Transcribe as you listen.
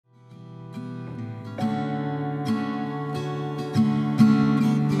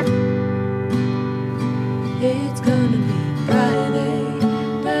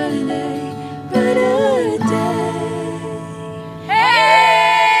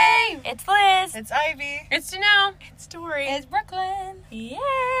guys. It's Ivy. It's Janelle. It's Tori. It's Brooklyn. Yay!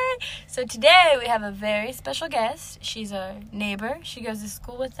 So today we have a very special guest. She's a neighbor. She goes to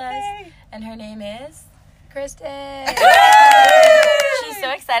school with us. Yay. And her name is Kristen. She's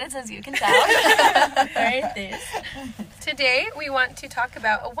so excited, as you can tell. Very enthused. Today we want to talk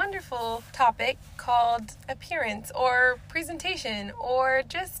about a wonderful topic called appearance or presentation or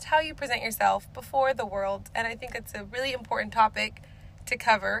just how you present yourself before the world. And I think it's a really important topic to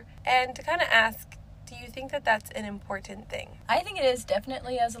cover and to kind of ask, do you think that that's an important thing? I think it is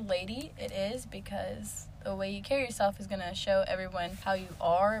definitely, as a lady, it is, because the way you carry yourself is going to show everyone how you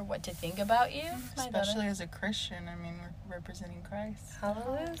are, what to think about you. Especially as a Christian, I mean, we're representing Christ.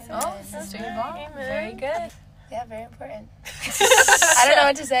 Hallelujah. Oh, Sister Yvonne. Very good. Yeah, very important. I don't know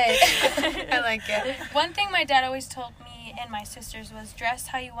what to say. I like it. One thing my dad always told me and my sisters was dress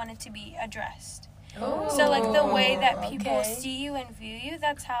how you wanted to be addressed. Ooh. So, like, the way that people Okay. see you and view you,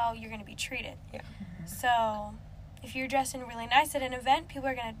 that's how you're going to be treated. Yeah. So, if you're dressing really nice at an event, people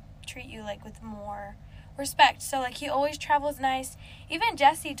are going to treat you, like, with more respect. So, like, he always travels nice. Even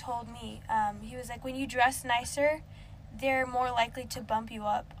Jesse told me, he was like, when you dress nicer, they're more likely to bump you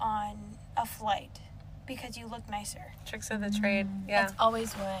up on a flight because you look nicer. Tricks of the trade. Yeah. That's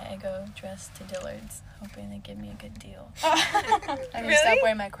always why I go dressed to Dillard's, hoping they give me a good deal. I need to Really? stop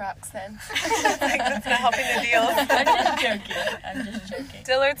wearing my Crocs then. Like, that's not helping the deal. I'm just joking.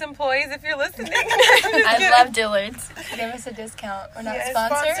 Dillard's employees, if you're listening. I love Dillard's. Give us a discount. We're not Yeah,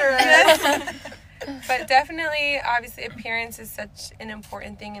 sponsored. sponsor us. But definitely, obviously, appearance is such an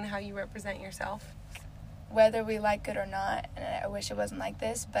important thing in how you represent yourself. Whether we like it or not, and I wish it wasn't like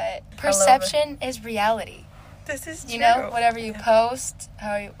this, but perception is reality. This is true. You know, whatever you post,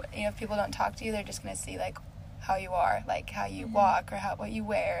 how you know, if people don't talk to you, they're just gonna see like how you are, like how you walk or what you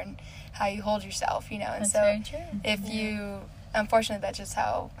wear and how you hold yourself. You know, and That's so very true. if you, unfortunately, that's just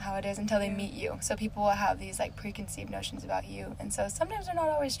how it is until they meet you. So people will have these like preconceived notions about you, and so sometimes they're not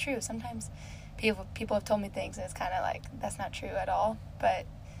always true. Sometimes people have told me things, and it's kind of like that's not true at all. But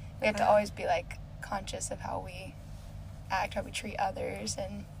we have to always be like conscious of how we act, how we treat others,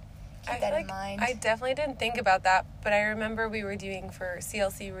 and keep that in mind. I definitely didn't think about that, but I remember we were doing for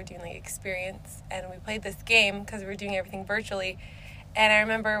CLC, we were doing like experience, and we played this game because we were doing everything virtually. And I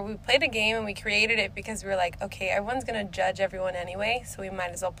remember we played a game and we created it because we were like, okay, everyone's going to judge everyone anyway, so we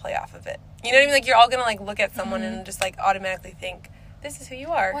might as well play off of it. You know what I mean? Like, you're all going to like look at someone and just like automatically think, this is who you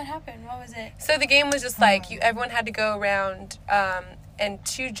are. What happened? What was it? So the game was just like, everyone had to go around, and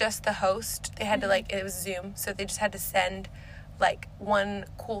to just the host, they had to like, it was Zoom, so they just had to send like one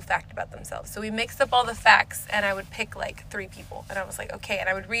cool fact about themselves. So we mixed up all the facts, and I would pick like 3 people, and I was like, okay, and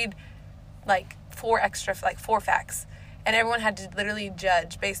I would read like 4 facts, and everyone had to literally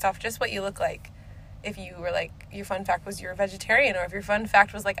judge based off just what you look like. If you were like, your fun fact was you're a vegetarian, or if your fun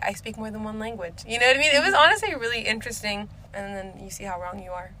fact was like, I speak more than 1 language. You know what I mean? It was honestly really interesting, and then you see how wrong you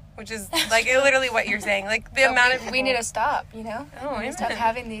are, which is like literally what you're saying. Like the amount of we need to stop, you know? Oh, we need to stop amen.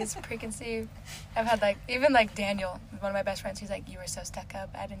 having these preconceived. I've had like, even like Daniel, one of my best friends, he's like, you were so stuck up,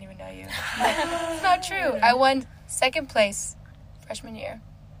 I didn't even know you. I'm like, it's not true. I won 2nd place freshman year,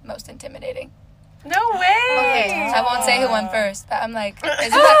 most intimidating. No way. Okay, I won't say who won first, but I'm like,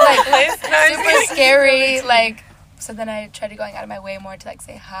 isn't that like super scary? Like, so then I tried to going out of my way more to like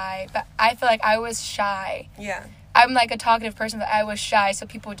say hi, but I feel like I was shy. Yeah. I'm like a talkative person, but I was shy, so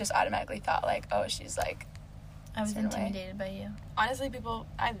people just automatically thought like, oh, she's like. I was Certain way. intimidated by you. Honestly,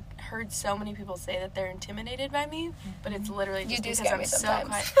 I've heard so many people say that they're intimidated by me, but it's literally just You do because scare I'm me so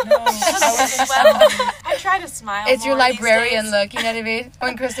sometimes. quiet. No, I try to smile. It's your more these librarian days. look, you know what I mean?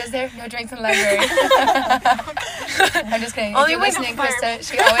 When Krista's there, no drinks in the library. I'm just kidding. Only If you're when listening, the fire-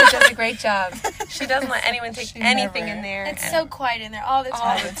 Krista, she always does a great job. She doesn't let anyone take She anything never. in there. It's so quiet in there all the all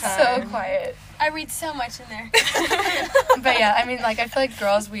time. the time. So quiet. I read so much in there. But yeah, I mean, like, I feel like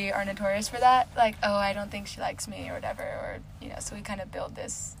girls, we are notorious for that. Like, oh, I don't think she likes me or whatever. Or, you know, so we kind of build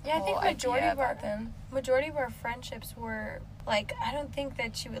this Yeah, I think whole majority idea of our- about them. Majority of our friendships were like, I don't think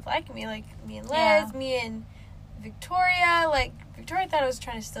that she would like me. Like me and Liz, Yeah. me and Victoria. Like Victoria thought I was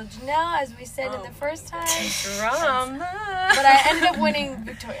trying to steal Janelle, as we said in the first time. Drama. But I ended up winning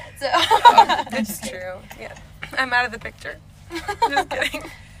Victoria. So It's true. Yeah. I'm out of the picture. Just kidding.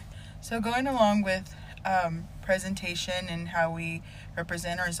 So going along with presentation and how we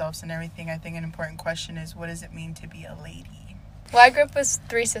represent ourselves and everything, I think an important question is, what does it mean to be a lady? Well, I grew up with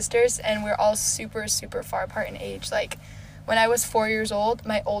 3 sisters, and we're all super, super far apart in age. Like, when I was 4 years old,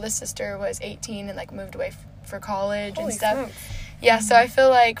 my oldest sister was 18 and, like, moved away for college and stuff. Smokes. Yeah, so I feel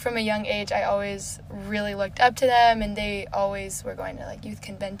like from a young age, I always really looked up to them, and they always were going to, like, youth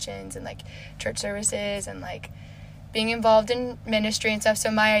conventions and, like, church services and, like, being involved in ministry and stuff. So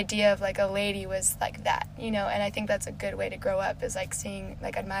my idea of like a lady was like that, and I think that's a good way to grow up, is like seeing,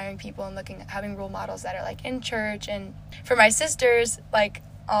 like admiring people and having role models that are like in church. And for my sisters, like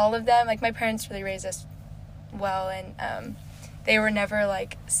all of them, like my parents really raised us well, and they were never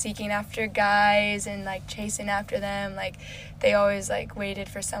like seeking after guys and like chasing after them. Like they always like waited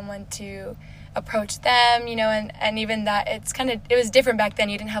for someone to approach them, and even that, it was different back then.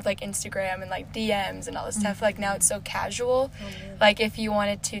 You didn't have like Instagram and like DMs and all this stuff. Like now it's so casual. Like if you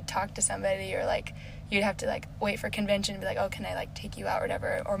wanted to talk to somebody, or like you'd have to like wait for convention and be like, oh, can I like take you out or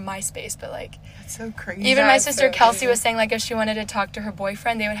whatever, or MySpace. But like That's so crazy. even my That's sister so Kelsey crazy. was saying, like if she wanted to talk to her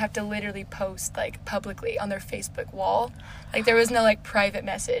boyfriend, they would have to literally post like publicly on their Facebook wall. Like there was no like private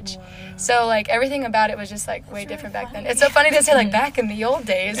message. So like everything about it was just like way different back then. It's so funny to say like back in the old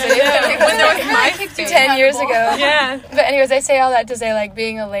days, but it When there was was MySpace. 10 years ago. Yeah. But anyways, I say all that to say, like,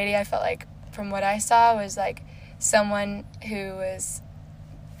 being a lady, I felt like, from what I saw, was like someone who was,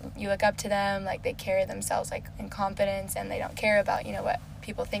 you look up to them, like they carry themselves like in confidence, and they don't care about what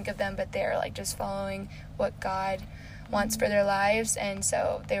people think of them, but they're like just following what God wants for their lives. And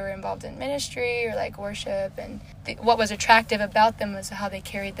so they were involved in ministry or like worship, and what was attractive about them was how they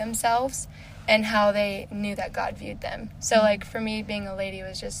carried themselves and how they knew that God viewed them. So like for me, being a lady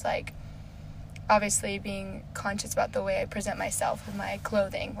was just like obviously being conscious about the way I present myself with my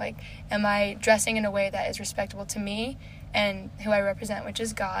clothing. Like, am I dressing in a way that is respectable to me and who I represent, which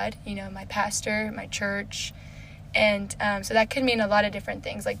is God, my pastor, my church. And so that could mean a lot of different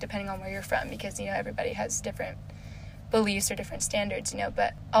things, like depending on where you're from, because everybody has different beliefs or different standards,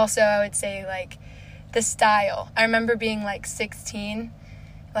 but also I would say like the style. I remember being like 16,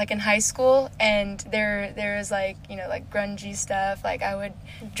 like in high school, and there was like like grungy stuff. Like I would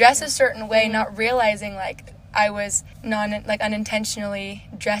dress a certain way, not realizing like I was unintentionally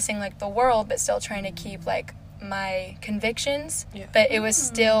dressing like the world, but still trying to keep like my convictions. But it was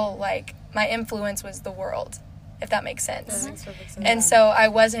still like my influence was the world, if that makes sense. That makes perfect sense. And so I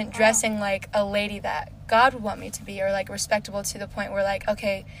wasn't dressing like a lady that God would want me to be, or like respectable to the point where like,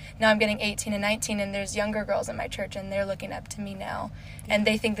 okay, now I'm getting 18 and 19 and there's younger girls in my church and they're looking up to me now and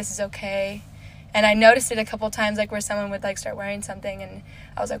they think this is okay. And I noticed it a couple times, like where someone would like start wearing something and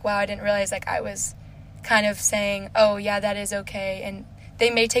I was like, wow, I didn't realize like I was kind of saying, oh yeah, that is okay. And they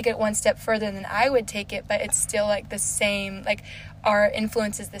may take it one step further than I would take it, but it's still like the same, like our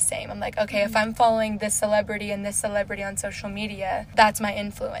influence is the same. I'm like, okay, if I'm following this celebrity and this celebrity on social media, that's my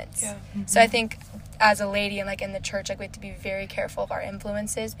influence. Yeah. So I think as a lady and like in the church, like we have to be very careful of our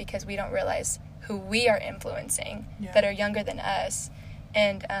influences, because we don't realize who we are influencing that are younger than us.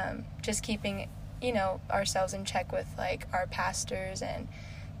 And just keeping, ourselves in check with like our pastors and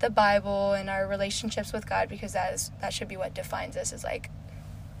the Bible and our relationships with God, because that should be what defines us, is like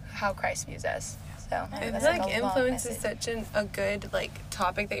how Christ views us. So I that's feel like like a long influence is message. such a good like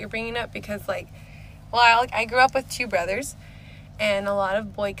topic that you're bringing up, because like, well, I grew up with 2 brothers and a lot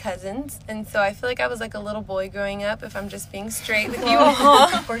of boy cousins, and so I feel like I was like a little boy growing up, if I'm just being straight with you all.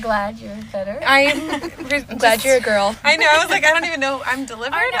 We're glad you're better. I'm glad you're a girl. I know, I was like, I don't even know I'm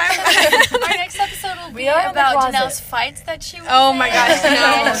delivered. Our next episode will be are in the about closet. Janelle's fights that she was Oh my in. gosh,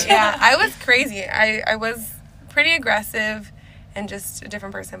 no. Yeah, I was crazy. I was pretty aggressive and just a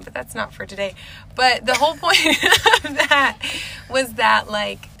different person, but that's not for today. But the whole point of that was that,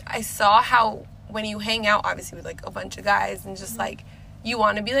 like, I saw how when you hang out, obviously, with, like, a bunch of guys and just, like, you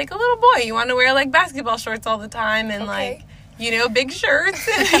want to be like a little boy. You want to wear, like, basketball shorts all the time and, like, big shirts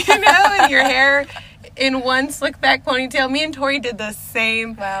and, and your hair in one slick back ponytail. Me and Tori did the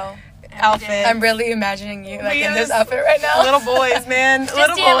same outfit. I'm really imagining you like We in this was outfit right now. Little boys, man. Just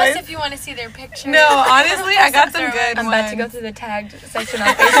little DM us boys. if you want to see their pictures. No, honestly, I got some good I'm ones. about to go through the tagged section on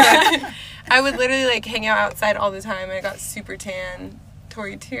Facebook. I would literally like hang out outside all the time. I got super tan.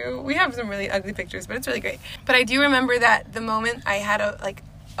 Tori too. We have some really ugly pictures, but it's really great. But I do remember that the moment I had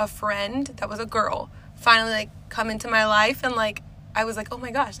a friend that was a girl finally like come into my life, and like I was like, oh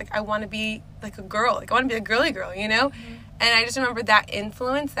my gosh, like I want to be like a girl. Like I want to be a girly girl, And I just remember that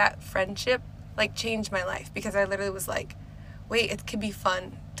influence, that friendship, like changed my life, because I literally was like, wait, it could be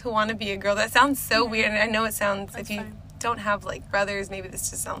fun to want to be a girl. That sounds so weird, and I know it sounds, if you don't have like brothers, maybe this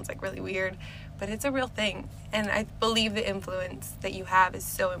just sounds like really weird, but it's a real thing. And I believe the influence that you have is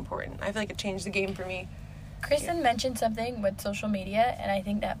so important. I feel like it changed the game for me. Kristen mentioned something with social media, and I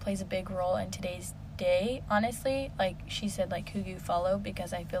think that plays a big role in today's day, honestly. Like, she said, like, who you follow,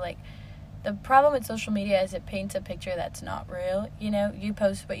 because I feel like the problem with social media is it paints a picture that's not real. You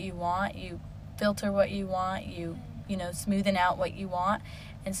post what you want, you filter what you want, you smoothen out what you want,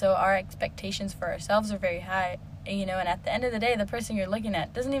 and so our expectations for ourselves are very high, and at the end of the day, the person you're looking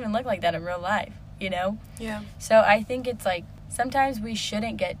at doesn't even look like that in real life, you know? Yeah. So I think it's like sometimes we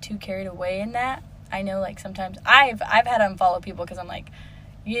shouldn't get too carried away in that. I know like sometimes I've had to unfollow people because I'm like,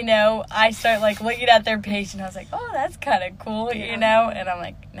 you know, I start like looking at their page and I was like, oh, that's kind of cool, you know? And I'm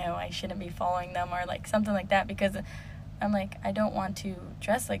like, no, I shouldn't be following them or like something like that because I'm like, I don't want to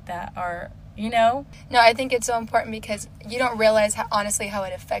dress like that or, you know? No, I think it's so important because you don't realize honestly how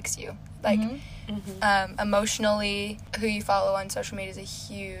it affects you. Like, emotionally, who you follow on social media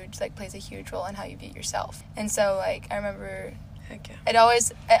plays a huge role in how you view yourself. And so, like, I remember... Heck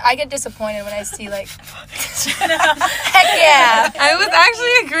yeah. I get disappointed when I see, like... Heck yeah! I was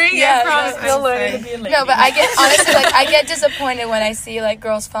actually agreeing. Yeah, I promise. Still learning to be a lady. No, but I get disappointed when I see, like,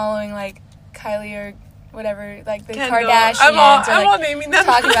 girls following, like, Kylie or whatever, like, the Kendall. Kardashians. I'm all naming them.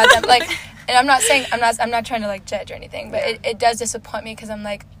 Talking about them. Like, and I'm not saying... I'm not trying to, like, judge or anything, but it does disappoint me because I'm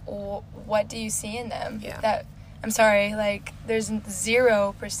like, what do you see in them? Yeah. That... I'm sorry, like, there's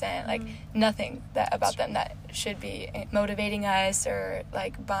 0%, like, nothing about them that should be motivating us or,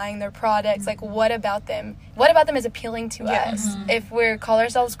 like, buying their products. Like, what about them? What about them is appealing to us? If we call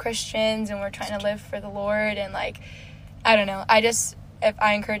ourselves Christians and we're trying to live for the Lord and, like, I don't know. If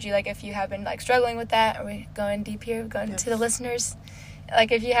I encourage you, like, if you have been, like, struggling with that, are we going deep here? Going to the listeners?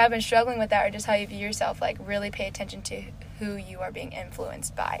 Like, if you have been struggling with that or just how you view yourself, like, really pay attention to who you are being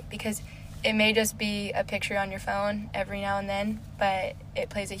influenced by. Because it may just be a picture on your phone every now and then, but it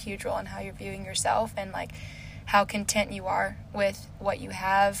plays a huge role in how you're viewing yourself and, like, how content you are with what you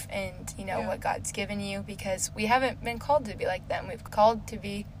have and, you know, what God's given you, because we haven't been called to be like them. We've called to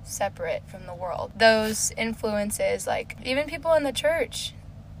be separate from the world. Those influences, like, even people in the church,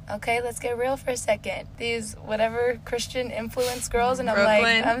 okay, let's get real for a second. These whatever Christian influence girls, and I'm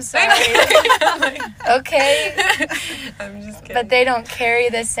Brooklyn. like, I'm sorry. Okay. I'm just kidding. But they don't carry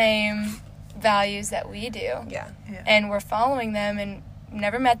the same values that we do. Yeah. And we're following them and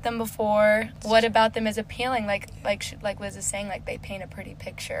never met them before. What about them is appealing? Like Liz is saying, like, they paint a pretty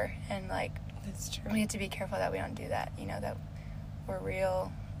picture, and, like, That's true. we have to be careful that we don't do that. You know, that we're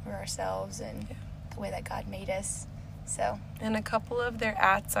real, we're ourselves, and the way that God made us. So. And a couple of their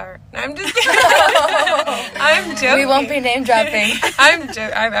ads are... I'm just kidding. I'm joking. We won't be name dropping. I'm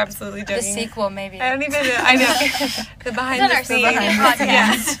absolutely joking. The sequel, maybe. I don't even know. I know. The behind the scenes.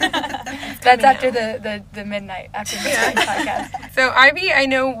 podcast. That's after the midnight podcast. So Ivy, I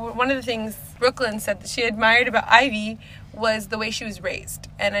know one of the things Brooklyn said that she admired about Ivy was the way she was raised.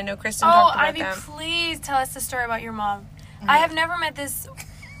 And I know Kristen talked about Ivy, that. please tell us the story about your mom. I have never met this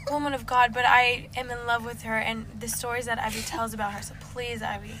woman of God, but I am in love with her and the stories that Ivy tells about her. So please,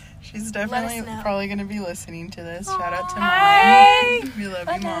 Ivy. She's definitely know. probably going to be listening to this. Shout out to Hi. Mom. We love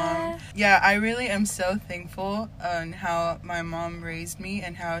you, Mom. Yeah, I really am so thankful on how my mom raised me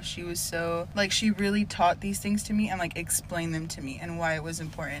and how she was so, like, she really taught these things to me and, like, explained them to me and why it was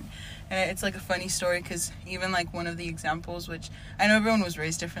important. And it's, like, a funny story because even, like, one of the examples, which I know everyone was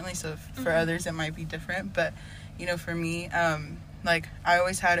raised differently, so for others it might be different, but, you know, for me, like, I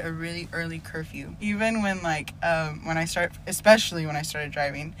always had a really early curfew. Even when, like, especially when I started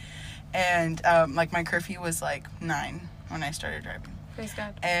driving. And, like, my curfew was, like, 9 when I started driving. Praise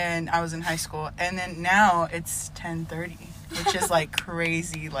God. And I was in high school. And then now it's 10:30, which is, like,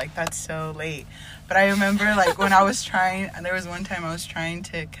 crazy. Like, that's so late. But I remember, like, when I was there was one time I was trying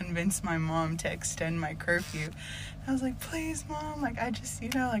to convince my mom to extend my curfew. I was like, please, Mom, like, I just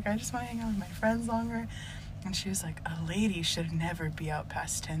want to hang out with my friends longer. And she was like, a lady should never be out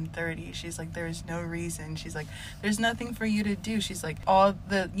past 10:30. She's like, there's no reason. She's like, there's nothing for you to do. She's like, all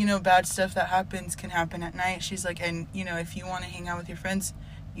the, you know, bad stuff that happens can happen at night. She's like, and, you know, if you want to hang out with your friends,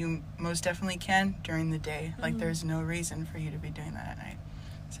 you most definitely can during the day. Like, there's no reason for you to be doing that at night.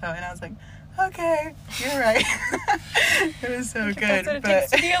 So, and I was like, okay, you're right. It was so good. That's what it but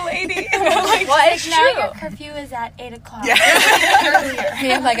takes to be a lady. Well, it's now your curfew is at 8 o'clock. Yeah.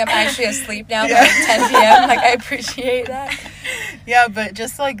 Me, I'm like, I'm actually asleep now by 10 p.m. Like, I appreciate that. Yeah, but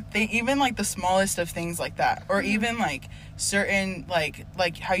just, like, even, like, the smallest of things like that. Or even, like, certain, like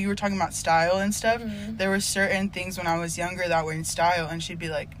how you were talking about style and stuff. There were certain things when I was younger that were in style, and she'd be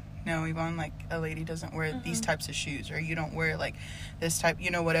like, no, Yvonne, like, a lady doesn't wear these types of shoes, or you don't wear, like, this type, you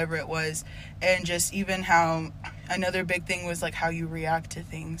know, whatever it was. And just even how, another big thing was, like, how you react to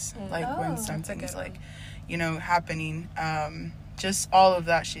things, like, when something's, like, you know, happening. Just all of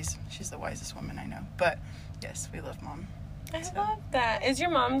that. She's the wisest woman I know. But, yes, we love Mom. I love that. Is your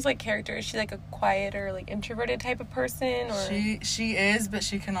mom's, like, character, is she, like, a quiet or, like, introverted type of person? Or She is, but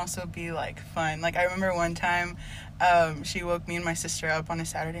she can also be, like, fun. Like, I remember one time, she woke me and my sister up on a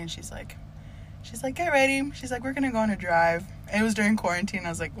Saturday, and she's like, she's like, get ready. She's like, we're going to go on a drive. It was during quarantine. I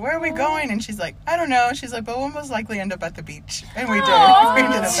was like, where are we going? And she's like, I don't know. She's like, but we'll most likely end up at the beach. And we did. Aw, We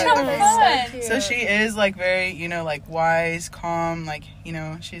ended up so at the beach. fun. So she is, like, very, you know, like, wise, calm. Like, you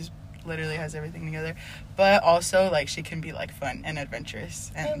know, she's literally has everything together. But also, like, she can be, like, fun and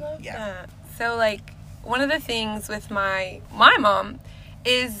adventurous. And, yeah. So, like, one of the things with my mom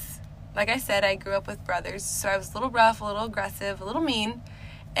is, like I said, I grew up with brothers. So I was a little rough, a little aggressive, a little mean.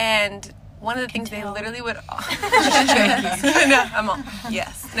 And one of the things they literally would...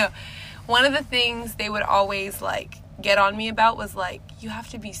 One of the things they would always, like, get on me about was, like, you have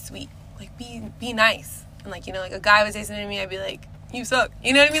to be sweet. Like, be nice. And, like, you know, like, a guy would say something to me, I'd be like, you suck.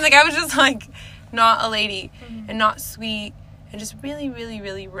 You know what I mean? Like, I was just, like, not a lady and not sweet and just really, really,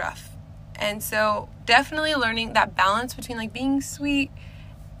 really rough. And so definitely learning that balance between, like, being sweet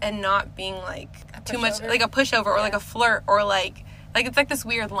and not being, like, too much, like, a pushover or, like, a flirt or, like, it's like this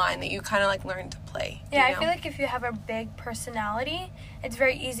weird line that you kind of, like, learn to play. Yeah, you know? I feel like if you have a big personality, it's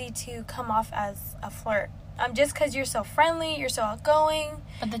very easy to come off as a flirt. Just because you're so friendly, you're so outgoing.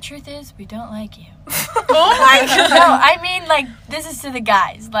 But the truth is, we don't like you. Oh my God. No, I mean, like, this is to the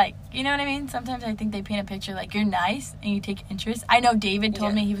guys. Like, you know what I mean? Sometimes I think they paint a picture, like, you're nice and you take interest. I know David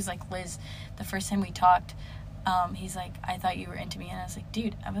told me, he was like, Liz, the first time we talked, he's like, I thought you were into me. And I was like,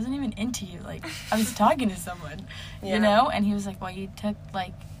 dude, I wasn't even into you. Like, I was talking to someone, you know? And he was like, well, you took,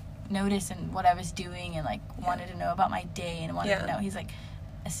 like, notice in what I was doing and, like, wanted to know about my day and wanted to know. He's like,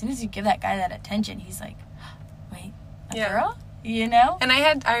 as soon as you give that guy that attention, he's like, wait, a girl? You know? And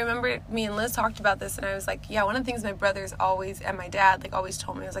I remember me and Liz talked about this, and I was like, yeah, one of the things my brothers always, and my dad, like, always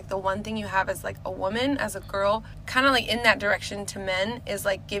told me was, like, the one thing you have as, like, a woman, as a girl, kind of, like, in that direction to men is,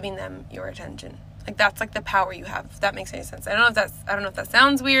 like, giving them your attention. Like, that's, like, the power you have, if that makes any sense. I don't know if that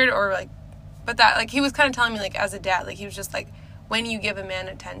sounds weird or, like, but that, like, he was kind of telling me, like, as a dad, like, he was just, like, when you give a man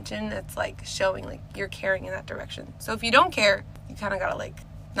attention, it's, like, showing, like, you're caring in that direction. So if you don't care, you kind of gotta, like,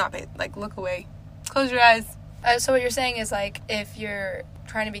 not pay, like, look away. Close your eyes. So what you're saying is, like, if you're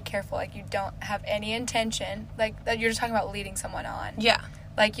trying to be careful, like, you don't have any intention, like, that you're just talking about leading someone on. Yeah.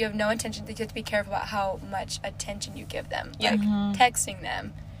 Like, you have no intention, you have to be careful about how much attention you give them. Yeah. Like, texting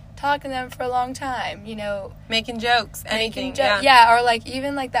them, talking to them for a long time, you know. Making jokes, anything. Yeah, or, like,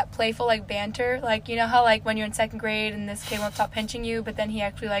 even, like, that playful, like, banter. Like, you know how, like, when you're in second grade and this kid won't stop pinching you, but then he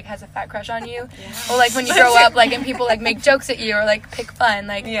actually, like, has a fat crush on you? Or, like, when you grow up, like, and people, like, make jokes at you or, like, pick fun.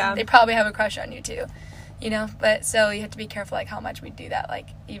 Like, they probably have a crush on you, too. You know, but so you have to be careful, like, how much we do that, like,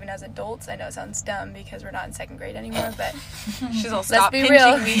 even as adults. I know it sounds dumb because we're not in second grade anymore, but she's all, stop let's be pinching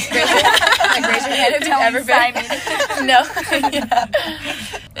real. me. Raise your hand if you've ever been. No.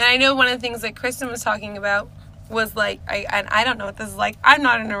 And I know one of the things that Kristen was talking about was, like, I don't know what this is like. I'm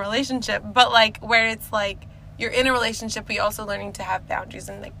not in a relationship, but, like, where it's, like, you're in a relationship, but you're also learning to have boundaries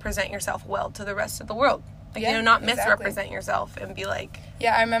and, like, present yourself well to the rest of the world. Like, you know, not misrepresent yourself and be, like...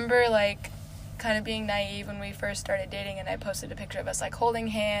 Yeah, I remember, like, kind of being naive when we first started dating, and I posted a picture of us, like, holding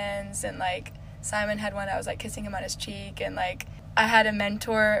hands, and, like, Simon had one, I was, like, kissing him on his cheek, and, like, I had a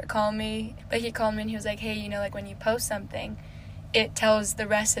mentor call me, but he called me and he was like, hey, you know, like, when you post something, it tells the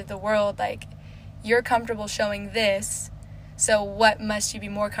rest of the world, like, you're comfortable showing this, so what must you be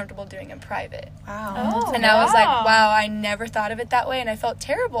more comfortable doing in private? Wow. And I was like, wow, I never thought of it that way, and I felt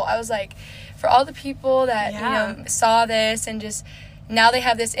terrible. I was like, for all the people that, you know, saw this and just... Now they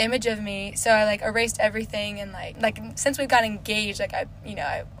have this image of me, so I, like, erased everything, and, like since we got engaged, like, I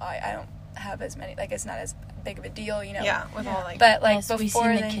don't have as many, like, it's not as big of a deal, you know. Yeah, with all, like... But, like, yes, before we seen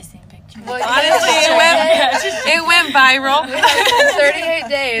then... the kissing picture. Well, honestly, it went viral. 38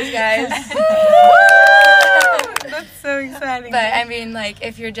 days, guys. That's so exciting. But, I mean, like,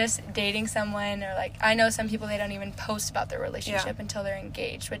 if you're just dating someone, or, like, I know some people, they don't even post about their relationship until they're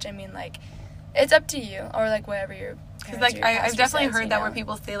engaged, which, I mean, like, it's up to you, or, like, whatever your... Like, I've definitely heard that where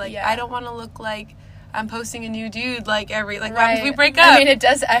people say, like, I don't want to look like I'm posting a new dude, like, what happens we break up? I mean, it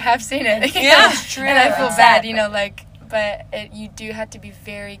does, I have seen it. Yeah, it's true. And I feel bad, you know, like, but you do have to be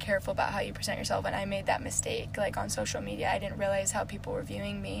very careful about how you present yourself, and I made that mistake, like, on social media. I didn't realize how people were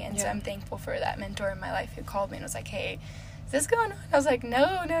viewing me, and so I'm thankful for that mentor in my life who called me and was like, hey, is this going on? I was like,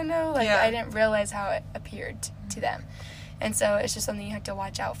 no, like, I didn't realize how it appeared to them. And so it's just something you have to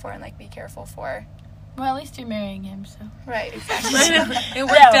watch out for and, like, be careful for. Well, at least you're marrying him, so. Right, exactly. It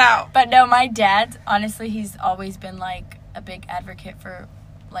worked out. But no, my dad, honestly, he's always been, like, a big advocate for,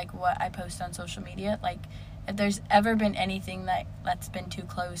 like, what I post on social media. Like, if there's ever been anything that's been too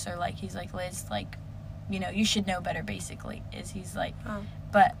close, or, like, he's like, Liz, like, you know, you should know better, basically, he's like,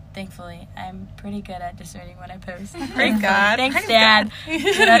 But thankfully, I'm pretty good at discerning what I post. Praise God. Thanks, Praise Dad.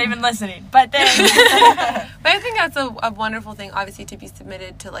 You're not even listening, but thanks. But I think that's a wonderful thing, obviously, to be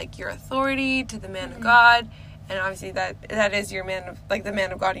submitted to, like, your authority, to the man of God, and obviously that is your man of, like, the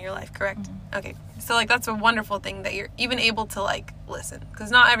man of God in your life, correct? Okay, so, like, that's a wonderful thing that you're even able to, like, listen,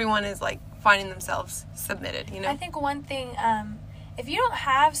 because not everyone is, like, finding themselves submitted, you know? I think one thing, if you don't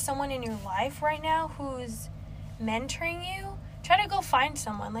have someone in your life right now who's mentoring you, try to go find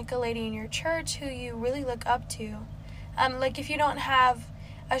someone, like a lady in your church who you really look up to. Like, if you don't have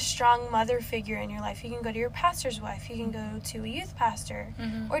a strong mother figure in your life, you can go to your pastor's wife, you can go to a youth pastor,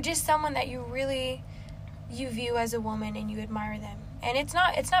 or just someone that you view as a woman and you admire them. And it's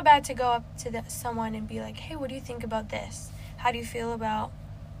not bad to go up to someone and be like, hey, what do you think about this? How do you feel about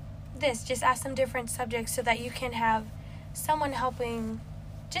this? Just ask them different subjects so that you can have someone helping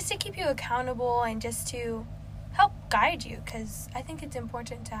just to keep you accountable and just to help guide you, because I think it's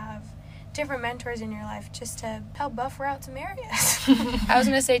important to have different mentors in your life just to help buffer out some areas. I was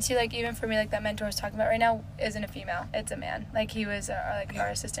gonna say too, like, even for me, like, that mentor I was talking about right now isn't a female, it's a man. Like, he was our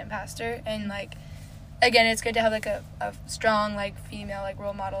assistant pastor, and, like, again, it's good to have, like, a strong, like, female, like,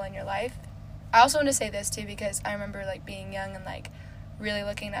 role model in your life. I also want to say this too, because I remember, like, being young and, like, really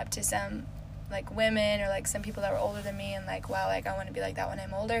looking up to some, like, women or, like, some people that were older than me, and, like, wow, like, I want to be like that when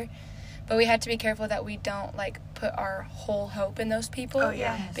I'm older. But we have to be careful that we don't, like, put our whole hope in those people. Oh,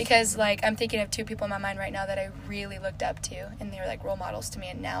 yeah. Because, like, I'm thinking of two people in my mind right now that I really looked up to, and they were, like, role models to me,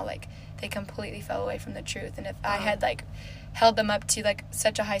 and now, like, they completely fell away from the truth. And if I had, like, held them up to, like,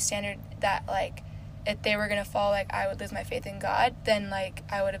 such a high standard that, like, if they were going to fall, like, I would lose my faith in God, then, like,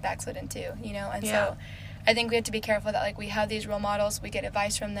 I would have backslidden too, you know? And so I think we have to be careful that, like, we have these role models, we get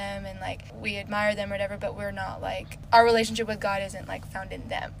advice from them, and, like, we admire them or whatever, but we're not, like, our relationship with God isn't, like, found in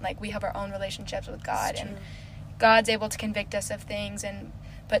them. Like, we have our own relationships with God, and God's able to convict us of things and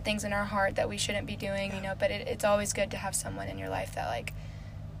put things in our heart that we shouldn't be doing, you know, but it's always good to have someone in your life that, like,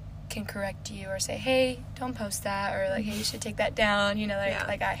 can correct you or say, hey, don't post that, or, like, hey, you should take that down, you know,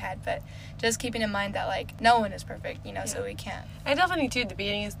 like I had. But just keeping in mind that, like, no one is perfect, you know, so we can't. I definitely, too,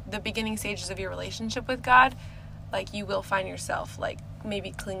 the beginning stages of your relationship with God, like, you will find yourself, like,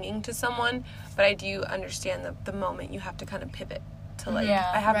 maybe clinging to someone, but I do understand the moment you have to kind of pivot to, like,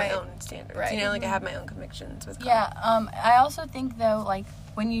 I have my own standards, you know, like, I have my own convictions with God. Yeah, I also think, though, like,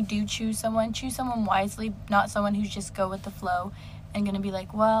 when you do choose someone wisely, not someone who's just go with the flow and gonna be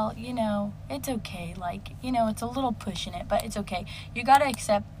like, well, you know, it's okay, like, you know, it's a little pushing it, but it's okay. You gotta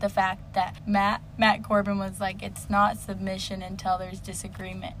accept the fact that Matt Corbin was like, it's not submission until there's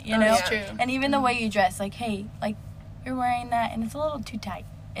disagreement, you know? It's true. And even the way you dress, like, hey, like, you're wearing that and it's a little too tight.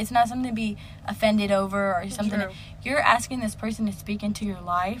 It's not something to be offended over or something. You're asking this person to speak into your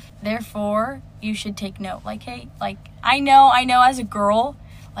life, therefore you should take note. Like, hey, like, I know as a girl,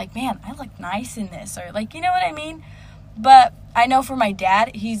 like, man, I look nice in this, or, like, you know what I mean? But I know for my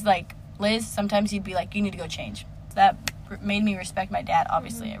dad, he's like, Liz, sometimes he'd be like, you need to go change. That made me respect my dad.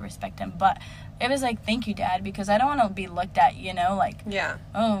 Obviously, I respect him. But it was like, thank you, Dad, because I don't want to be looked at, you know, like,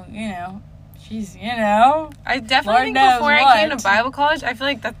 oh, you know, she's, you know. I definitely think before I came to Bible college, I feel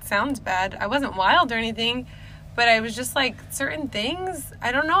like that sounds bad. I wasn't wild or anything, but I was just like, certain things,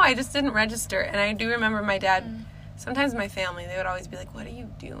 I don't know, I just didn't register. And I do remember my dad, sometimes my family, they would always be like, what are you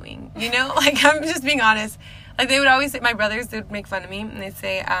doing? You know, like, I'm just being honest. Like, they would always say, my brothers, they would make fun of me, and they'd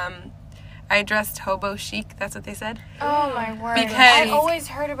say, I dressed hobo chic. That's what they said. Oh, my word. Because I always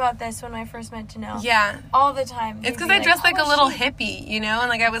heard about this when I first met Janelle. Yeah. All the time. It's because I dressed like a little hippie, you know? And,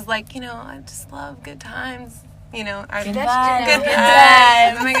 like, I was like, you know, I just love good times. You know, Good good vibes.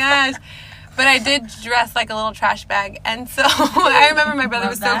 times. Oh, my gosh. But I did dress like a little trash bag. And so I remember my brother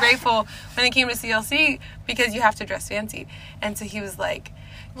was so grateful when it came to CLC because you have to dress fancy. And so he was like,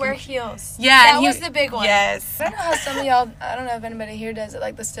 wear heels. Yeah. That was the big one. Yes. I don't know how some of y'all, I don't know if anybody here does it,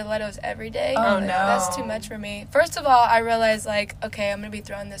 like the stilettos every day. Oh, Like, no. That's too much for me. First of all, I realized, like, okay, I'm going to be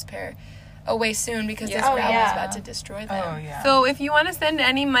throwing this pair away soon because this gravel is about to destroy them. Oh, yeah. So if you want to send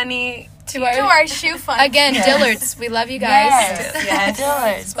any money To our shoe fund. Again, Dillard's. We love you guys. Yes.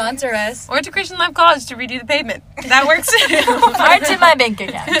 Dillard's. Sponsor us. or to Christian Life College to redo the pavement, that works too. Or to my bank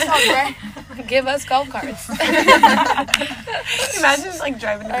account. Give us golf carts. Imagine like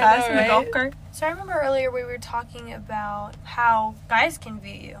driving to class in a golf cart. So I remember earlier we were talking about how guys can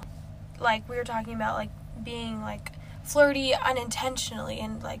view you. Like, we were talking about, like, being, like, flirty unintentionally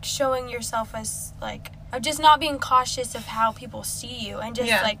and, like, showing yourself as, like, of just not being cautious of how people see you and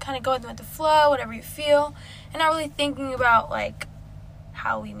just, like, kind of going with the flow, whatever you feel, and not really thinking about, like,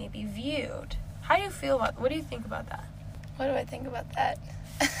 how we may be viewed. How do you feel about, what do you think about that? What do I think about that?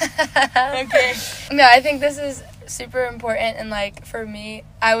 Okay. No, I think this is super important. And like for me,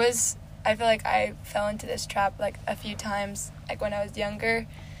 I feel like I fell into this trap like a few times, like when I was younger,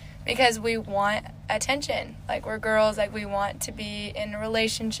 because we want attention. Like, we're girls, like, we want to be in a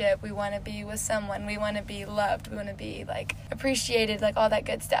relationship, we want to be with someone, we want to be loved, we want to be like appreciated, like all that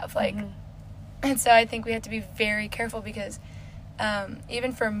good stuff, like. And so I think we have to be very careful, because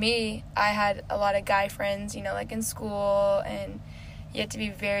even for me, I had a lot of guy friends, you know, like in school, and you have to be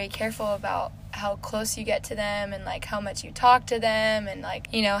very careful about how close you get to them, and like how much you talk to them, and like,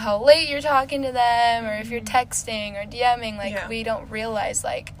 you know, how late you're talking to them, or if you're texting or DMing. Like, we don't realize,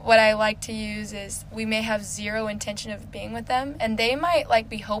 like, what I like to use is we may have zero intention of being with them, and they might like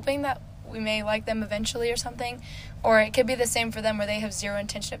be hoping that we may like them eventually or something, or it could be the same for them where they have zero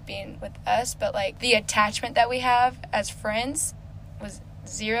intention of being with us, but like the attachment that we have as friends was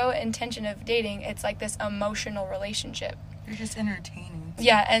zero intention of dating. It's like this emotional relationship. You're just entertaining.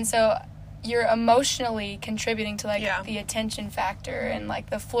 Yeah, and so you're emotionally contributing to like the attention factor and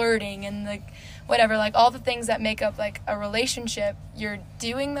like the flirting and the whatever, like all the things that make up like a relationship. You're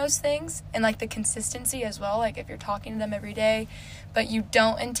doing those things, and like the consistency as well, like if you're talking to them every day but you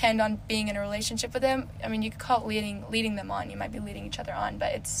don't intend on being in a relationship with them. I mean, you could call it leading them on. You might be leading each other on,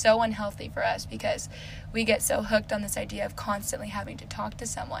 but it's so unhealthy for us because we get so hooked on this idea of constantly having to talk to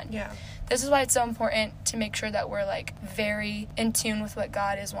someone. Yeah. This is why it's so important to make sure that we're like very in tune with what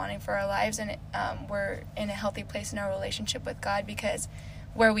God is wanting for our lives, and we're in a healthy place in our relationship with God, because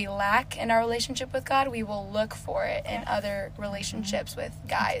where we lack in our relationship with God, we will look for it in other relationships with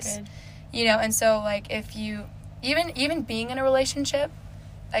guys. You know, and so like if you even being in a relationship,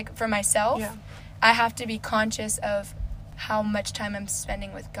 like for myself, I have to be conscious of how much time I'm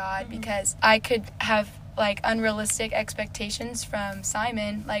spending with God, because I could have like unrealistic expectations from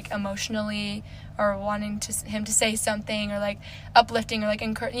Simon, like emotionally, or wanting him to say something, or like uplifting, or like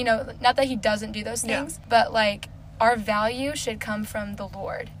encourage, you know, not that he doesn't do those things, but like our value should come from the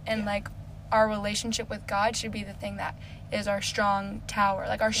Lord, and like our relationship with God should be the thing that is our strong tower,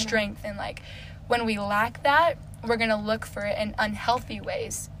 like our strength. And like when we lack that, we're going to look for it in unhealthy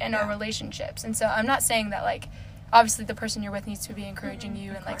ways in our relationships. And so I'm not saying that like obviously the person you're with needs to be encouraging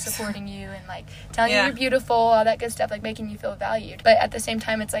you and like supporting you and like telling you you're beautiful, all that good stuff, like making you feel valued. But at the same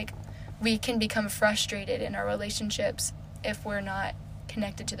time, it's like we can become frustrated in our relationships if we're not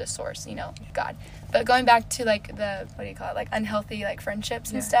connected to the source, you know, God. But going back to like the, what do you call it, like unhealthy like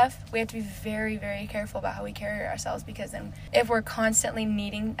friendships and stuff, we have to be very, very careful about how we carry ourselves, because then if we're constantly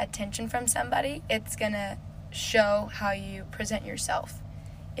needing attention from somebody, it's gonna show how you present yourself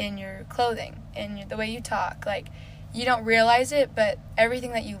in your clothing, in the way you talk. Like, you don't realize it, but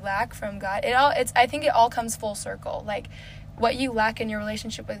everything that you lack from God, I think it all comes full circle. Like, what you lack in your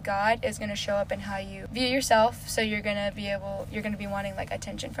relationship with God is going to show up in how you view yourself. So you're going to be wanting like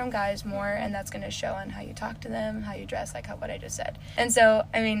attention from guys more, and that's going to show on how you talk to them, how you dress, like what I just said. And so,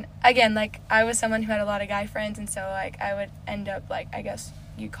 I mean, again, like I was someone who had a lot of guy friends, and so like I would end up like, I guess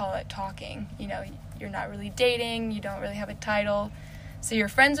you call it talking, you know, you're not really dating, you don't really have a title, so you're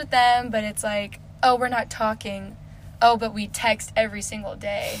friends with them, but it's like, oh, we're not talking, oh, but we text every single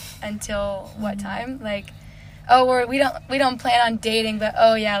day until what time? Like, oh, we don't plan on dating, but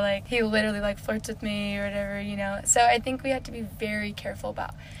oh yeah, like he literally like flirts with me or whatever, you know. So I think we have to be very careful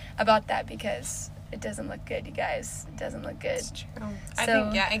about that, because it doesn't look good, you guys. It doesn't look good. It's true. I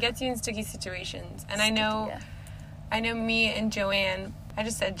think it gets you in sticky situations. And I know me and Joanne, I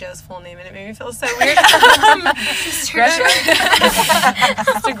just said Joe's full name and it made me feel so weird. Sister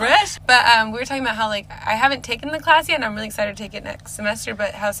Gresh. But we were talking about how, like, I haven't taken the class yet, and I'm really excited to take it next semester,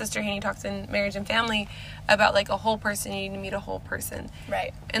 but how Sister Haney talks in Marriage and Family about, like, a whole person, you need to meet a whole person.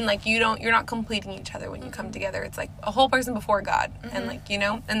 Right. And, like, you're not completing each other when you come together. It's, like, a whole person before God. And, like, you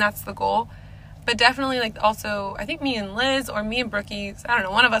know, and that's the goal. But definitely, like, also, I think me and Liz, or me and Brookie, I don't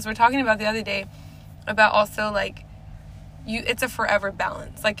know, one of us were talking about the other day about also, like, it's a forever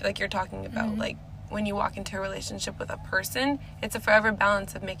balance, like you're talking about, like when you walk into a relationship with a person, it's a forever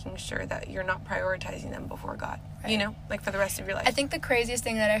balance of making sure that you're not prioritizing them before God, you know, like for the rest of your life. I think the craziest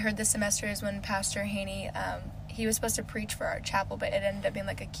thing that I heard this semester is when Pastor Haney, he was supposed to preach for our chapel, but it ended up being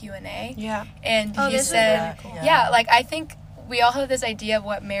like a Q&A. Yeah. And he said, like, I think we all have this idea of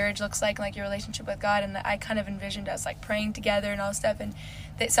what marriage looks like, and like your relationship with God, and I kind of envisioned us like praying together and all this stuff, and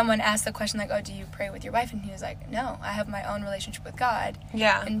that someone asked the question like, oh, do you pray with your wife? And he was like, no, I have my own relationship with God.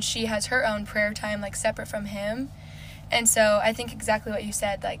 Yeah. And she has her own prayer time, like separate from him. And so I think exactly what you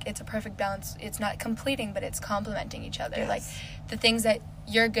said, like it's a perfect balance. It's not completing, but it's complementing each other. Yes. Like the things that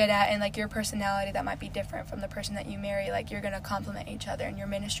you're good at and like your personality that might be different from the person that you marry, like you're going to complement each other, and your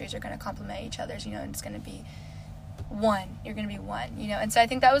ministries are going to complement each other's, you know, and it's going to be one. You're going to be one, you know. And so I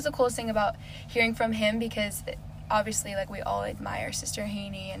think that was the coolest thing about hearing from him, because obviously, like, we all admire Sister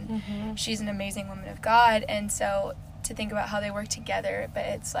Haney, and she's an amazing woman of God, and so to think about how they work together, but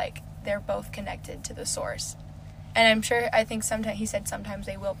it's like they're both connected to the source. And I'm sure, I think sometimes, he said sometimes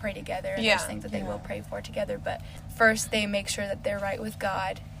they will pray together, and there's things that they will pray for together, but first they make sure that they're right with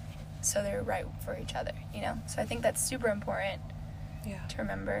God, so they're right for each other, you know? So I think that's super important to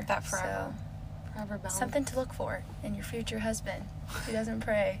remember. That forever. So, Forever bound. something to look for in your future husband who doesn't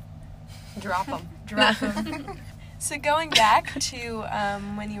pray. Drop them. Drop him. So going back to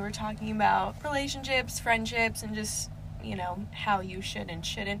when you were talking about relationships, friendships, and just, you know, how you should and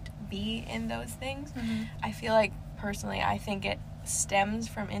shouldn't be in those things, I feel like, personally, I think it stems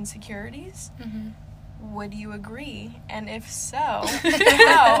from insecurities. Would you agree? And if so,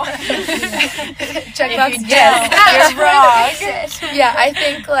 how? Checkbox, yes. you're wrong. Yeah, I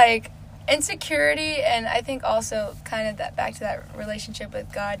think, like, insecurity, and I think also kind of that back to that relationship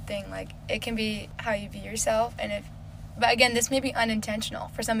with God thing, like, it can be how you view yourself, but again, this may be unintentional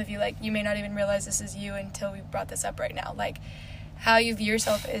for some of you. Like, you may not even realize this is you until we brought this up right now. Like, how you view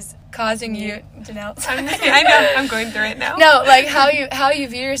yourself is causing you, Janelle. I know, I'm going through it now. No, like, how you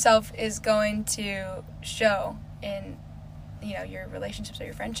view yourself is going to show in, you know, your relationships or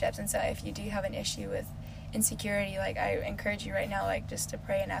your friendships. And so if you do have an issue with insecurity, like, I encourage you right now, like, just to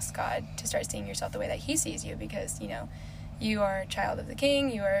pray and ask God to start seeing yourself the way that he sees you, because, you know, you are a child of the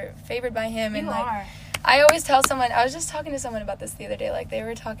King, you are favored by him. And like, I always tell someone, I was just talking to someone about this the other day, like, they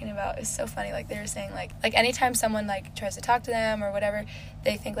were talking about, it's so funny, like, they were saying, like anytime someone, like, tries to talk to them or whatever,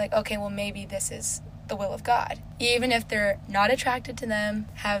 they think, like, okay, well, maybe this is the will of God. Even if they're not attracted to them,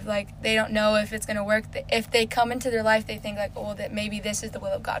 have, like, they don't know if it's going to work, if they come into their life, they think, like, oh, that maybe this is the will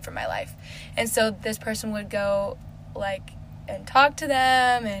of God for my life. And so this person would go, like, and talk to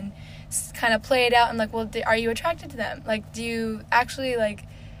them and kind of play it out and, like, well, are you attracted to them? Like, do you actually, like,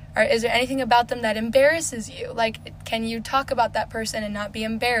 or is there anything about them that embarrasses you? Like, can you talk about that person and not be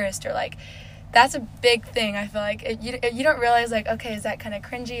embarrassed? Or, like, that's a big thing. I feel like you don't realize, like, okay, is that kind of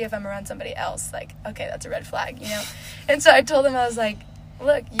cringy if I'm around somebody else? Like, okay, that's a red flag, you know? And so I told them, I was like,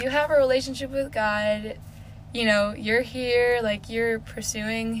 look, you have a relationship with God. You know, you're here, like, you're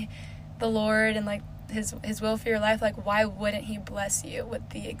pursuing the Lord and, like, his will for your life. Like, why wouldn't he bless you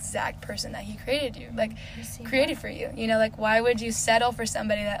with the exact person that he created you, like, created for you? You know, like, why would you settle for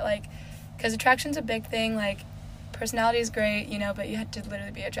somebody that, like, because attraction's a big thing, like, personality is great, you know, but you have to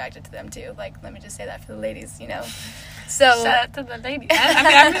literally be attracted to them too. Like, let me just say that for the ladies, you know. So shout out to the ladies. I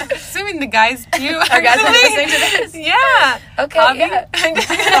mean, I'm just assuming the guys too. Our guys are listening to this. Yeah. Okay. Yeah.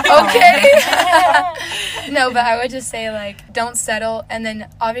 Okay. No, but I would just say, like, don't settle, and then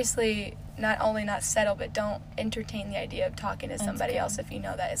obviously not only not settle, but don't entertain the idea of talking to somebody else if you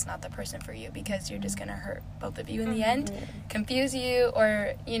know that it's not the person for you, because you're just gonna hurt both of you in the end, confuse you,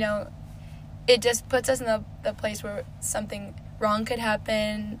 or, you know, it just puts us in the place where something wrong could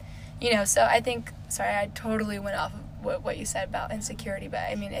happen, you know. So I think, sorry, I totally went off of what you said about insecurity, but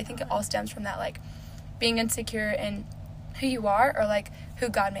I mean, I think it all stems from that, like, being insecure in who you are, or, like, who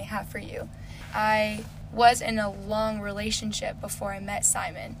God may have for you. I was in a long relationship before I met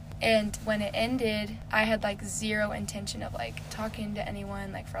Simon, and when it ended, I had, like, zero intention of, like, talking to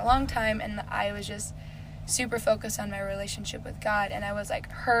anyone, like, for a long time, and I was just super focused on my relationship with God, and I was,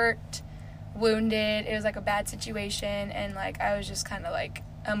 like, hurt, wounded. It was, like, a bad situation, and, like, I was just kind of, like,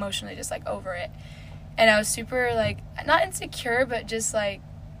 emotionally just, like, over it. And I was super, like, not insecure, but just, like,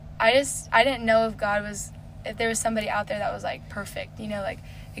 I didn't know if there was somebody out there that was, like, perfect, you know, like,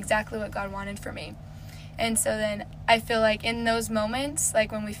 exactly what God wanted for me. And so then I feel like in those moments,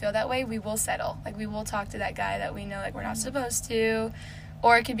 like, when we feel that way, we will settle. Like, we will talk to that guy that we know, like, we're not supposed to.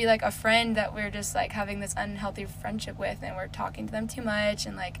 Or it could be, like, a friend that we're just, like, having this unhealthy friendship with, and we're talking to them too much,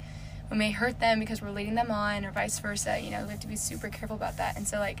 and, like, we may hurt them because we're leading them on, or vice versa. You know, we have to be super careful about that. And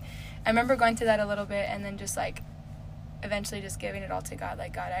so, like, I remember going through that a little bit, and then just, like, eventually just giving it all to God.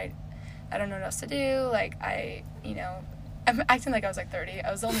 Like, God, I don't know what else to do. Like, you know, I'm acting like I was, like, 30.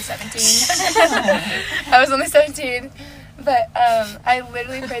 I was only 17. I was only 17. But I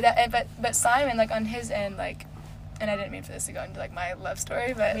literally prayed that. But Simon, like, on his end, like, and I didn't mean for this to go into, like, my love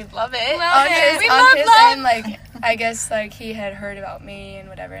story, but We love it. on his end, like, I guess, like, he had heard about me and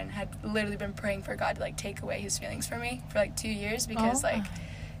whatever, and had literally been praying for God to, like, take away his feelings for me for, like, 2 years, because like,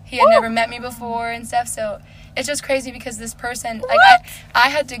 he had never met me before and stuff. So it's just crazy, because this person, like, I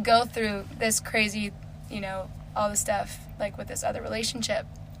had to go through this crazy, you know, all the stuff, like, with this other relationship,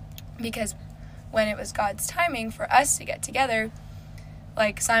 because when it was God's timing for us to get together,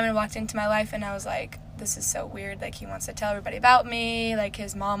 like, Simon walked into my life, and I was like, this is so weird. Like, he wants to tell everybody about me. Like,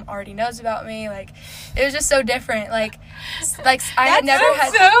 his mom already knows about me. Like, it was just so different. Like I had never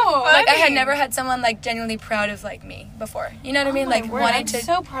had, like, I had never had someone, like, genuinely proud of, like, me before. You know what I mean? Like, wanting I'm to.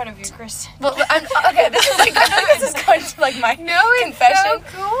 so proud of you, Kristen. Well, okay, this is like, I feel like this is going to, like, my confession. So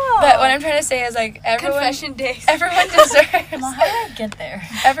cool. But what I'm trying to say is, like, Confession days. everyone deserves. Well, how did I get there?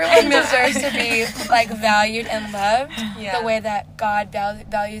 Everyone deserves to be, like, valued and loved Yeah. the way that God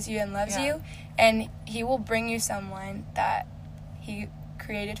values you and loves you. And he will bring you someone that he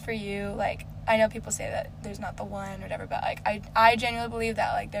created for you. Like, I know people say that there's not the one or whatever, but, like, I genuinely believe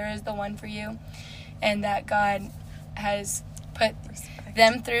that, like, there is the one for you. And that God has put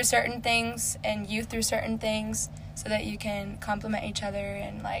them through certain things and you through certain things so that you can complement each other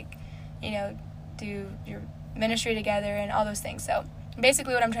and, like, you know, do your ministry together and all those things. So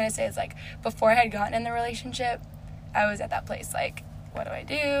basically what I'm trying to say is, like, before I had gotten in the relationship, I was at that place, like, what do I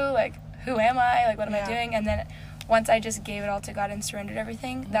do? Like, who am I? Like, what am I doing? And then once I just gave it all to God and surrendered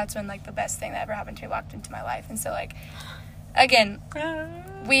everything, that's when, like, the best thing that ever happened to me walked into my life. And so, like, again,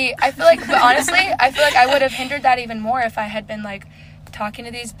 I feel like, but honestly, I feel like I would have hindered that even more if I had been, like, talking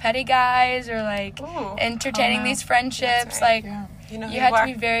to these petty guys or, like, entertaining these friendships. right. Like, You know who you have to are.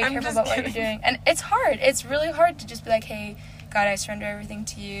 be very I'm careful just about what kidding. you're doing. And it's hard. It's really hard to just be like, hey, God, I surrender everything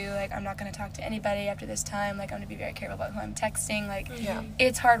to you. Like, I'm not going to talk to anybody after this time. Like, I'm going to be very careful about who I'm texting. Like,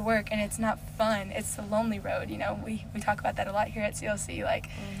 it's hard work, and it's not fun. It's the lonely road, you know. We talk about that a lot here at CLC. Like,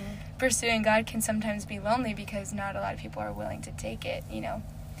 pursuing God can sometimes be lonely because not a lot of people are willing to take it, you know.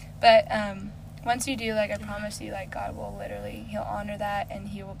 But once you do, like, I promise you, like, God will literally, he'll honor that, and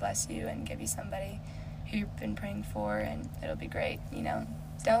he will bless you and give you somebody who you've been praying for, and it'll be great, you know.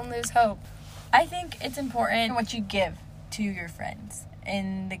 Don't lose hope. I think it's important what you give to your friends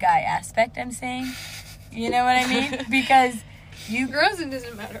in the guy aspect, I'm saying. You know what I mean? Because you... Girls, it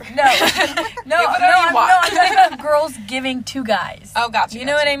doesn't matter. No, I'm talking about girls giving to guys. Oh, gotcha. You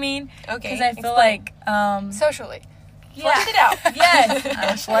know what I mean? Okay. Because I feel like... Socially. Flesh it out. Yes.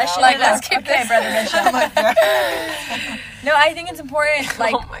 I'm fleshing Like, it let's out. keep Okay, this. Brother Bishop. No, I think it's important,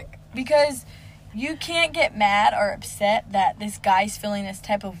 like, Oh my God. because you can't get mad or upset that this guy's feeling this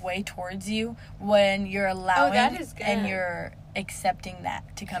type of way towards you when you're allowing that is good. and you're accepting that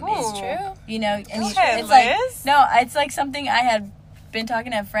to come Cool. in. True. You know, and Go ahead, it's like Liz. no, it's like something I had been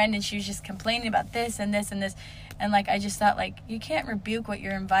talking to a friend and she was just complaining about this and this and this, and like I just thought, like, you can't rebuke what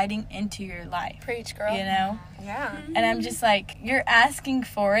you're inviting into your life. Preach, girl. You know? Yeah. And I'm just like, you're asking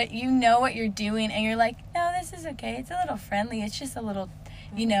for it, you know what you're doing, and you're like, no, this is okay, it's a little friendly, it's just a little,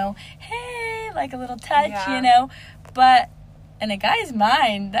 you know, hey, like a little touch, Yeah. you know. But in a guy's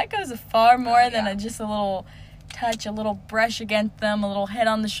mind, that goes far more than just a little touch, a little brush against them, a little head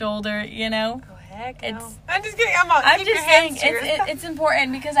on the shoulder, you know. Oh, heck no. It's- I'm just kidding. I'm keep your just saying hands to yourself. it's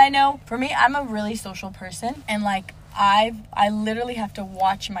important because I know for me, I'm a really social person, and like I literally have to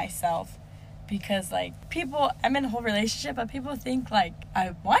watch myself because like people, I'm in a whole relationship, but people think like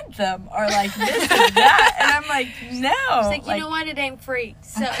I want them or like this and that, and I'm like, no. It's like, you know what? It ain't free.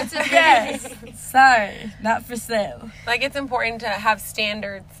 So it's okay. Yes, sorry, not for sale. Like, it's important to have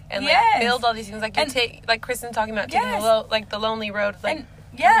standards and like Yes. build all these things. Like, you And- take, like Kristen's talking about, taking Yes. the lonely road. Like, And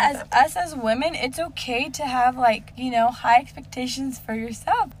yeah, as us as women, it's okay to have like, you know, high expectations for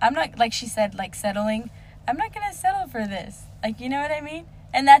yourself. I'm not, like she said, like settling. I'm not gonna settle for this. Like, you know what I mean?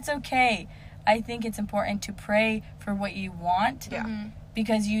 And that's okay. I think it's important to pray for what you want. Yeah.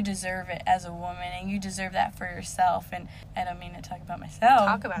 Because you deserve it as a woman, and you deserve that for yourself. And I don't mean to talk about myself.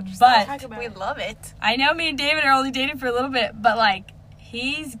 talk about yourself. But We love it. I know me and David are only dating for a little bit, but like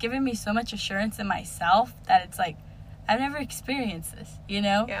he's given me so much assurance in myself that it's like I've never experienced this, you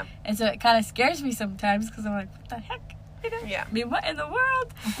know? Yeah. And so it kind of scares me sometimes because I'm like, what the heck? You know? Yeah. I mean, what in the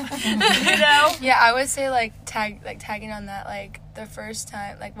world? You know? Yeah, I would say tagging on that, like the first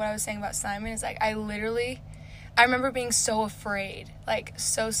time, like what I was saying about Simon is like I remember being so afraid, like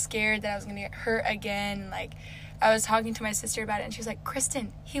so scared that I was gonna get hurt again. Like I was talking to my sister about it, and she was like,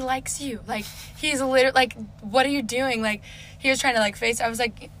 "Kristen, he likes you. Like he's literally like, what are you doing?" Like he was trying to like face. I was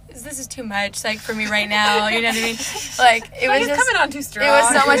like, "This is too much, like for me right now." You know what I mean? Like it was It's just coming on too strong. It was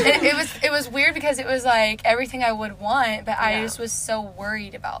so much. It was weird because it was like everything I would want, but I Yeah. just was so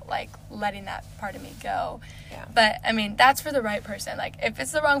worried about like letting that part of me go. Yeah. But I mean, that's for the right person. Like if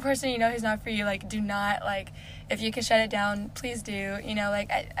it's the wrong person, you know he's not for you. Like do not like if you can shut it down, please do. You know,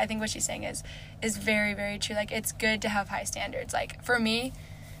 like I think what she's saying is very, very true. Like it's good to have high standards. Like for me,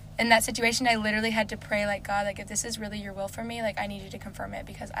 in that situation, I literally had to pray like, God, like if this is really your will for me, like I need you to confirm it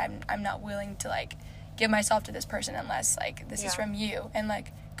because I'm not willing to like give myself to this person unless like this is Yeah. from you. And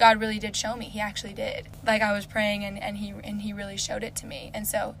like God really did show me. He actually did. Like, I was praying and he really showed it to me. And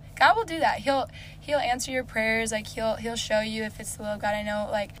so God will do that. He'll answer your prayers. Like, he'll show you if it's the will of God. I know,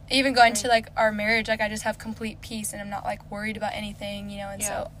 like, even going to, like, our marriage, like, I just have complete peace and I'm not, like, worried about anything, you know. And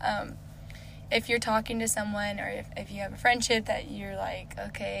so if you're talking to someone, or if you have a friendship that you're like,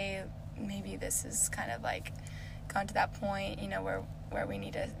 okay, maybe this is kind of, like, gone to that point, you know, where we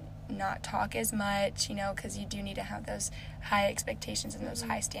need to not talk as much, you know, because you do need to have those high expectations and those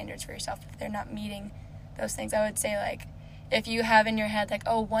high standards for yourself. If they're not meeting those things, I would say, like, if you have in your head, like,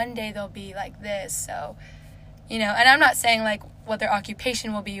 oh, one day they'll be like this, so, you know, and I'm not saying, like, what their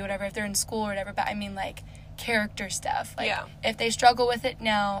occupation will be, or whatever, if they're in school or whatever, but I mean, like, character stuff. Like, if they struggle with it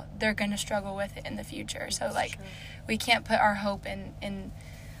now, they're going to struggle with it in the future. So, like, we can't put our hope in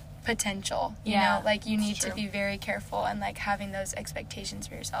potential, you know, like, you need to be very careful and, like, having those expectations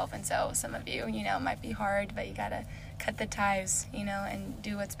for yourself. And so some of you, you know, it might be hard, but you gotta cut the ties, you know, and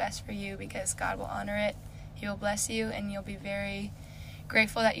do what's best for you, because God will honor it. He will bless you, and you'll be very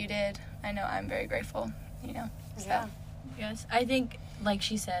grateful that you did. I know I'm very grateful, you know. So Yes, I think, like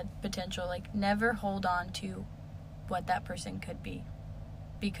she said, potential, like, never hold on to what that person could be,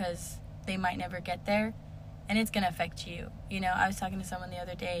 because they might never get there. And it's going to affect you. You know, I was talking to someone the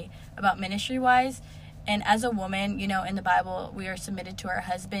other day about ministry-wise. And as a woman, you know, in the Bible, we are submitted to our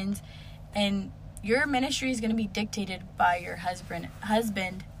husbands. And your ministry is going to be dictated by your husband.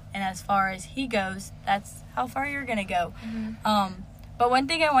 And as far as he goes, that's how far you're going to go. Mm-hmm. But one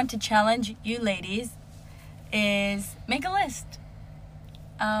thing I want to challenge you ladies is make a list.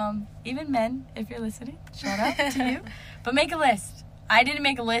 Even men, if you're listening, shout out to you. But make a list. I didn't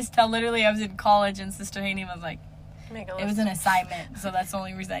make a list till literally I was in college, and Sister Haney was like, make a list. It was an assignment, so that's the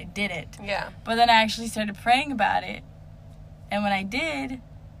only reason I did it. Yeah. But then I actually started praying about it, and when I did,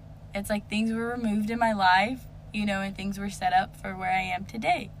 it's like things were removed in my life, you know, and things were set up for where I am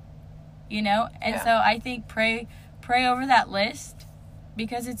today, you know? And so I think pray over that list,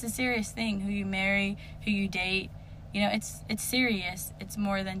 because it's a serious thing, who you marry, who you date. You know, it's serious. It's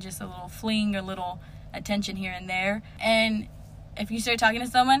more than just a little fling or little attention here and there. And if you start talking to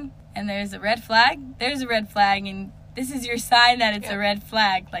someone and there's a red flag, and this is your sign that it's a red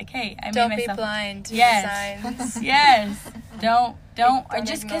flag. Like, hey, I made myself... Don't be blind to the signs. Yes. Don't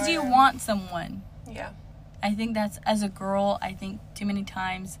just because you want someone. Yeah. I think that's, as a girl, I think too many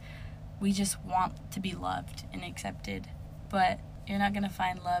times we just want to be loved and accepted, but you're not going to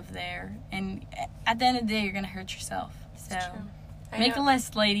find love there. And at the end of the day, you're going to hurt yourself. So make a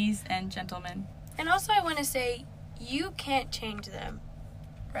list, ladies and gentlemen. And also, I want to say, you can't change them.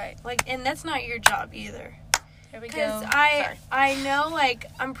 Right. Like, and that's not your job either. Here we go. Because I know, like,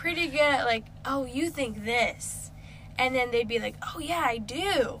 I'm pretty good at, like, oh, you think this. And then they'd be like, oh, yeah, I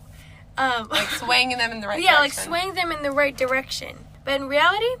do. Like, swaying them in the right direction. Yeah, like, swaying them in the right direction. But in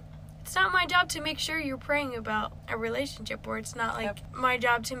reality, it's not my job to make sure you're praying about a relationship, or it's not, like, my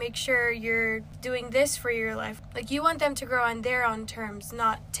job to make sure you're doing this for your life. Like, you want them to grow on their own terms,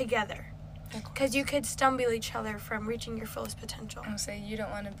 not together. Because you could stumble each other from reaching your fullest potential. I'll say you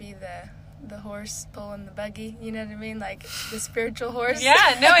don't want to be the horse pulling the buggy, you know what I mean? Like, the spiritual horse.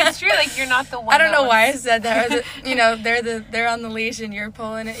 Yeah, no, it's true. Like, you're not the one. I don't know why I said that. Or you know, they're on the leash and you're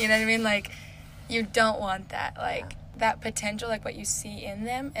pulling it, you know what I mean? Like, you don't want that. Like, that potential, like, what you see in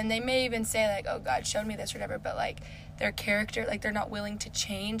them. And they may even say, like, oh, God showed me this or whatever, but, like, their character, like, they're not willing to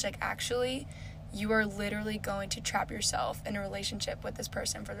change. Like, actually, you are literally going to trap yourself in a relationship with this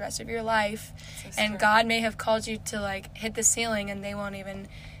person for the rest of your life. And God may have called you to, like, hit the ceiling, and they won't even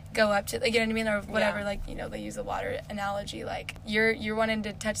go up to, like, you know what I mean, or whatever. Like, you know, they use the water analogy, like, you're wanting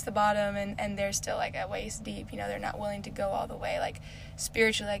to touch the bottom, and they're still, like, at waist deep, you know, they're not willing to go all the way, like,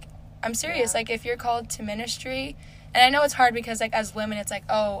 spiritually. Like, I'm serious. Like, if you're called to ministry, and I know it's hard because, like, as women, it's like,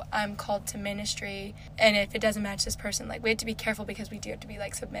 oh, I'm called to ministry, and if it doesn't match this person, like, we have to be careful because we do have to be,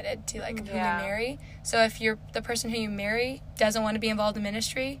 like, submitted to, like, who we marry. So if the person who you marry doesn't want to be involved in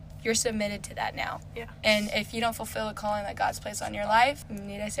ministry, you're submitted to that now. Yeah. And if you don't fulfill the calling that God's placed on your life,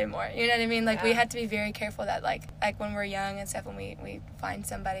 need I say more? You know what I mean? Like, we have to be very careful that, like when we're young and stuff, when we find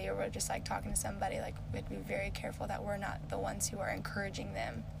somebody or we're just, like, talking to somebody, like, we have to be very careful that we're not the ones who are encouraging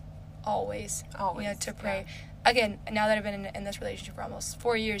them always, you know, to pray. Again, now that I've been in this relationship for almost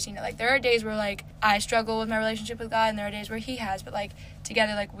 4 years, you know, like, there are days where, like, I struggle with my relationship with God, and there are days where he has, but, like,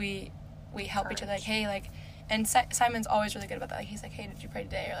 together, like, we help each other, like, hey, like, and Simon's always really good about that. Like, he's like, hey, did you pray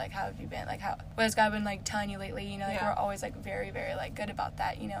today? Or, like, how have you been? Like, what has God been, like, telling you lately? You know, like, we're always, like, very, very, like, good about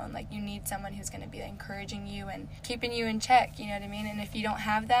that, you know, and, like, you need someone who's going to be encouraging you and keeping you in check, you know what I mean? And if you don't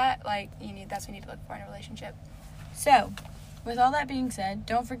have that, like, that's what you need to look for in a relationship. So, with all that being said,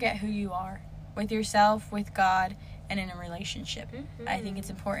 don't forget who you are, with yourself, with God, and in a relationship. I think it's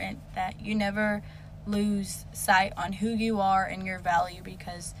important that you never lose sight on who you are and your value,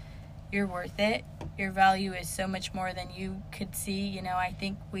 because you're worth it. Your value is so much more than you could see. You know, I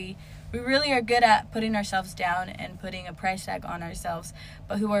think we really are good at putting ourselves down and putting a price tag on ourselves,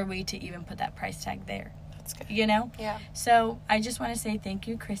 but who are we to even put that price tag there? That's good. You know? Yeah. So I just want to say thank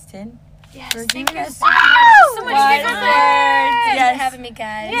you, Kristen. Yes, for thank giving you us so much. So much wise good words. Thanks Yes. for having me,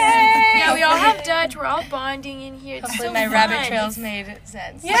 guys. Yeah, we all have Dutch. We're all bonding in here. It's Hopefully so my fun. rabbit trails made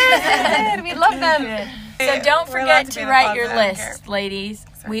sense. Yeah, we love them. So don't We're allowed forget to to be the write your positive list, ladies.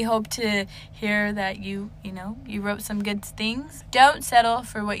 We hope to hear that you wrote some good things. Don't settle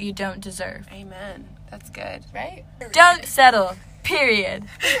for what you don't deserve. Amen. That's good. Right? Don't settle. Period.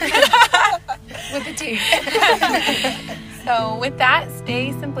 With the T. So with that,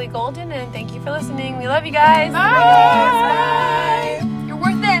 stay simply golden, and thank you for listening. We love you guys. Bye. You're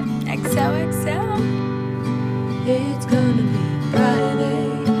worth it. XOXO. It's good.